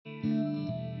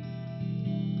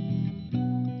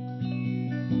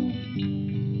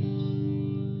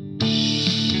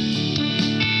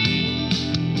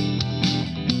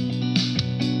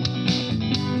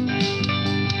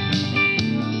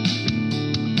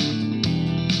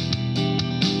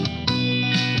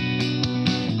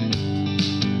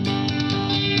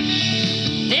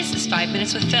5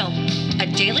 Minutes with Phil, a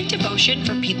daily devotion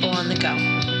for people on the go.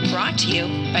 Brought to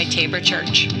you by Tabor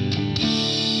Church.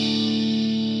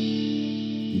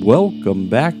 Welcome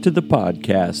back to the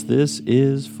podcast. This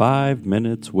is 5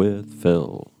 Minutes with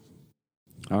Phil.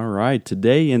 All right,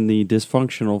 today in the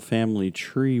Dysfunctional Family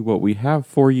Tree, what we have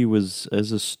for you is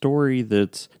a story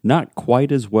that's not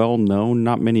quite as well known.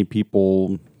 Not many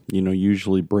people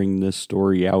usually bring this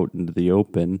story out into the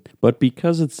open. But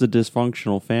because it's the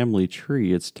dysfunctional family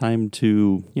tree, it's time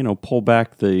to, pull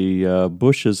back the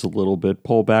bushes a little bit,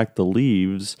 pull back the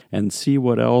leaves, and see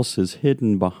what else is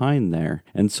hidden behind there.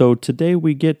 And so today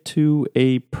we get to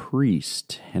a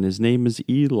priest, and his name is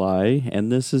Eli, and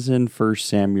this is in 1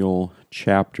 Samuel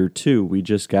chapter 2. We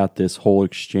just got this whole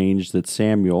exchange that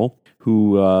Samuel,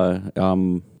 who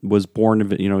was born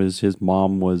of it, his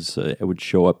mom would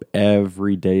show up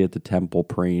every day at the temple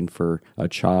praying for a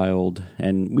child.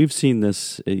 And we've seen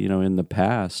this, in the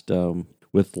past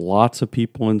with lots of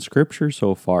people in Scripture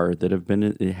so far that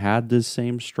had this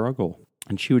same struggle.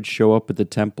 And she would show up at the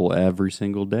temple every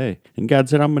single day. And God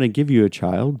said, I'm going to give you a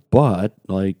child, but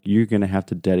you're going to have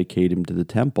to dedicate him to the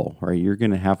temple, right? You're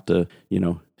going to have to,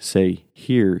 say,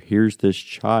 here's this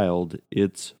child.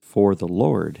 It's for the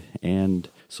Lord. And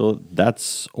so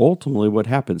that's ultimately what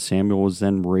happened. Samuel was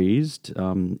then raised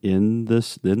in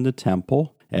the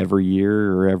temple. Every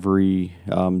year or every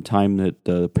time that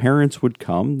the parents would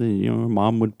come,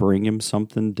 mom would bring him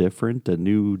something different, a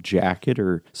new jacket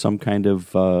or some kind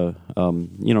of,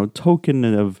 token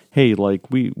of, hey,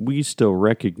 we still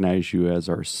recognize you as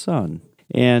our son.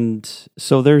 And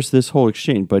so there's this whole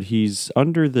exchange, but he's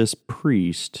under this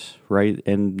priest, right?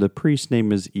 And the priest's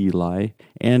name is Eli,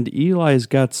 and Eli's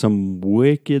got some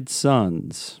wicked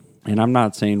sons. And I'm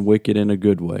not saying wicked in a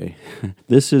good way.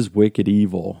 This is wicked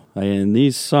evil. And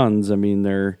these sons,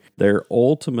 they're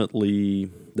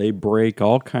ultimately, they break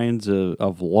all kinds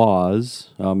of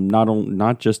laws,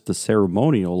 not just the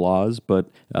ceremonial laws, but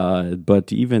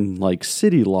even like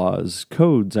city laws,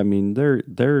 codes.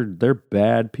 They're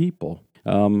bad people.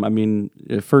 1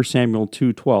 Samuel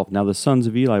 2:12. Now the sons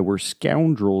of Eli were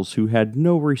scoundrels who had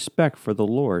no respect for the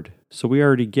Lord. So we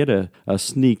already get a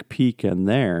sneak peek in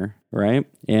there, right?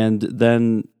 And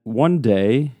then one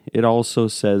day it also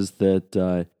says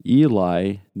that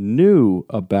Eli knew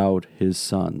about his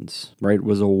sons, right?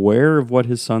 Was aware of what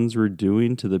his sons were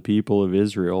doing to the people of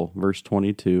Israel. Verse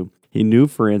 22. He knew,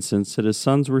 for instance, that his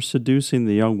sons were seducing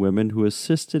the young women who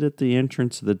assisted at the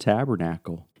entrance of the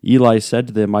tabernacle. Eli said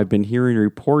to them, I've been hearing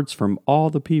reports from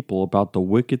all the people about the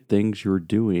wicked things you're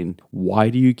doing. Why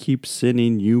do you keep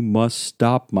sinning? You must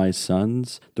stop, my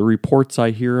sons. The reports I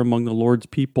hear among the Lord's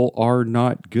people are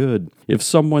not good. If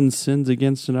someone sins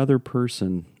against another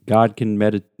person, God can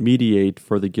mediate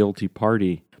for the guilty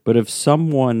party. But if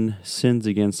someone sins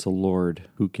against the Lord,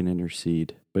 who can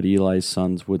intercede? But Eli's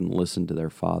sons wouldn't listen to their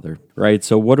father. Right,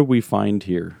 so what do we find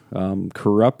here?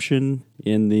 Corruption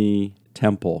in the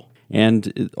temple.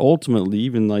 And ultimately,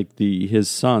 even his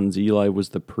sons, Eli was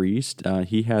the priest.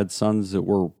 He had sons that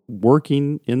were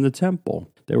working in the temple.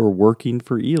 They were working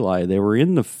for Eli. They were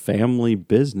in the family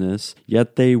business,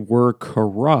 yet they were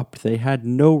corrupt. They had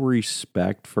no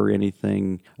respect for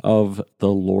anything of the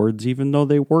Lord's, even though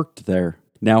they worked there.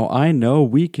 Now, I know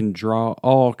we can draw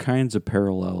all kinds of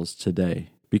parallels today,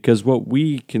 because what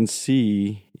we can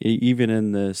see, even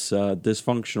in this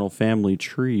dysfunctional family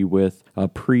tree with a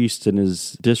priest and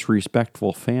his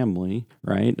disrespectful family,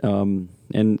 right? And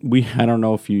I don't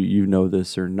know if you know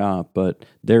this or not, but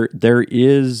there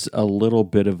is a little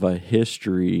bit of a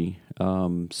history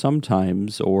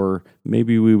sometimes, or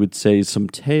maybe we would say some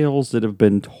tales that have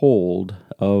been told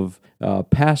of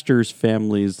pastors'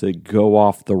 families that go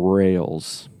off the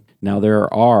rails. Now,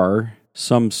 there are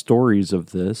some stories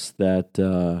of this that,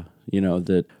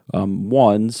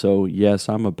 one, so yes,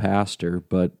 I'm a pastor,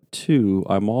 but two,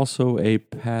 I'm also a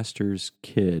pastor's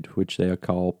kid, which they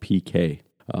call PK.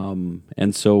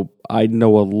 And so I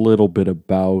know a little bit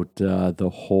about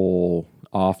the whole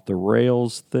off the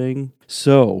rails thing.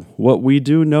 So what we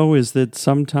do know is that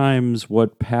sometimes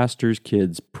what pastors'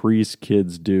 kids, priests'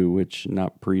 kids do, which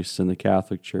not priests in the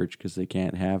Catholic Church because they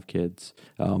can't have kids,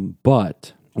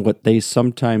 but what they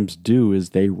sometimes do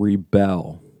is they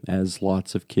rebel, as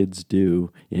lots of kids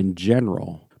do in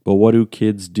general. But what do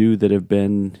kids do that have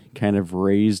been kind of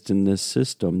raised in this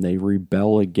system? They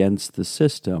rebel against the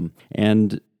system.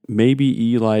 And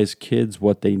maybe Eli's kids,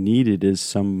 what they needed is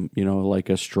some, like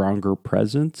a stronger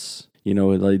presence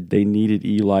like they needed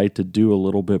Eli to do a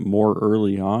little bit more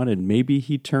early on, and maybe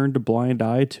he turned a blind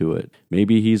eye to it.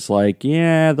 Maybe he's like,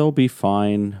 yeah, they'll be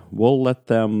fine. We'll let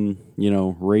them,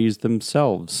 raise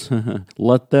themselves.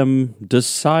 Let them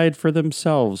decide for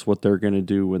themselves what they're going to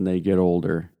do when they get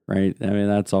older, right? I mean,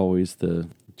 that's always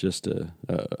just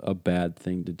a bad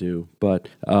thing to do. But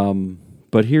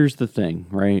here's the thing,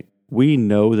 right? We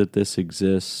know that this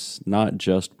exists not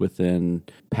just within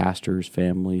pastors'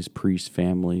 families, priests'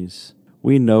 families.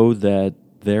 We know that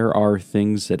there are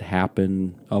things that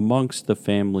happen amongst the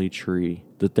family tree,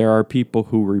 that there are people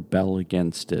who rebel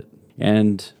against it.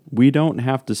 And we don't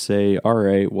have to say, all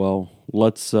right, well,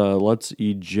 let's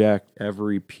eject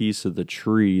every piece of the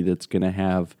tree that's going to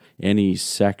have any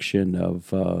section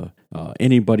of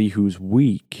anybody who's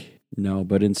weak. No,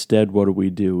 but instead, what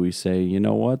do? We say, you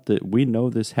know what? That we know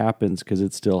this happens because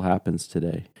it still happens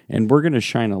today. And we're going to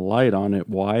shine a light on it.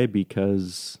 Why?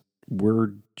 Because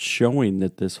we're showing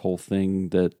that this whole thing,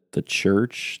 that the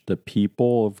church, the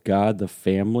people of God, the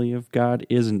family of God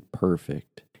isn't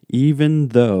perfect. Even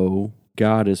though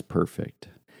God is perfect.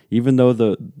 Even though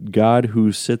the God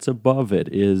who sits above it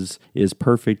is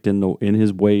perfect in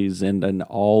his ways and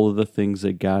all of the things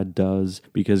that God does,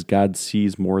 because God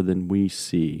sees more than we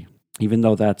see. Even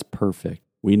though that's perfect,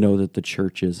 we know that the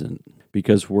church isn't,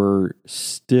 because we're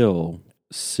still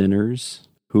sinners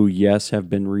who, yes, have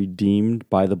been redeemed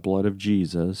by the blood of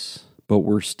Jesus, but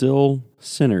we're still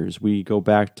sinners. We go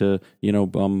back to,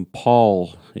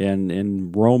 Paul and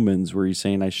in Romans, where he's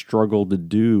saying, I struggle to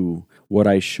do what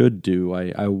I should do.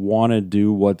 I want to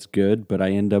do what's good, but I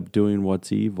end up doing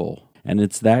what's evil. And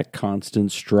it's that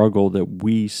constant struggle that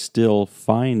we still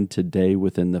find today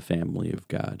within the family of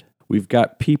God. We've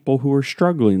got people who are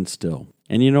struggling still.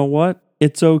 And you know what?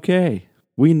 It's okay.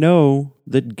 We know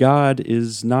that God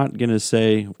is not going to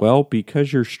say, well,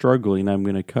 because you're struggling, I'm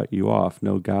going to cut you off.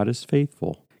 No, God is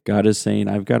faithful. God is saying,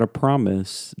 I've got a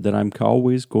promise that I'm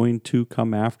always going to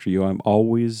come after you. I'm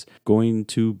always going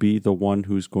to be the one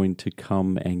who's going to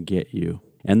come and get you.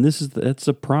 And that's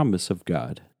a promise of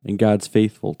God, and God's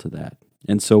faithful to that.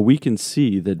 And so we can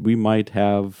see that we might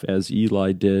have, as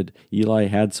Eli did, Eli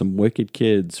had some wicked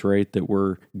kids, right, that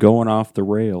were going off the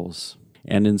rails.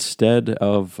 And instead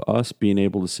of us being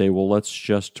able to say, well, let's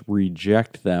just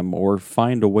reject them or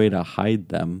find a way to hide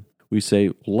them, we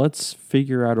say, let's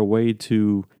figure out a way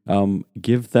to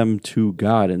give them to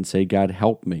God and say, God,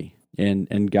 help me.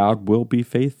 And God will be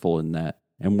faithful in that.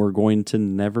 And we're going to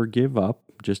never give up,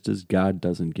 just as God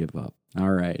doesn't give up.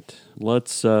 All right,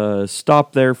 let's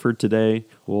stop there for today.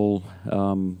 We'll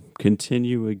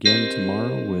continue again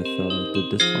tomorrow with the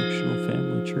dysfunctional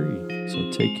family tree.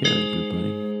 So take care,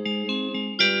 everybody.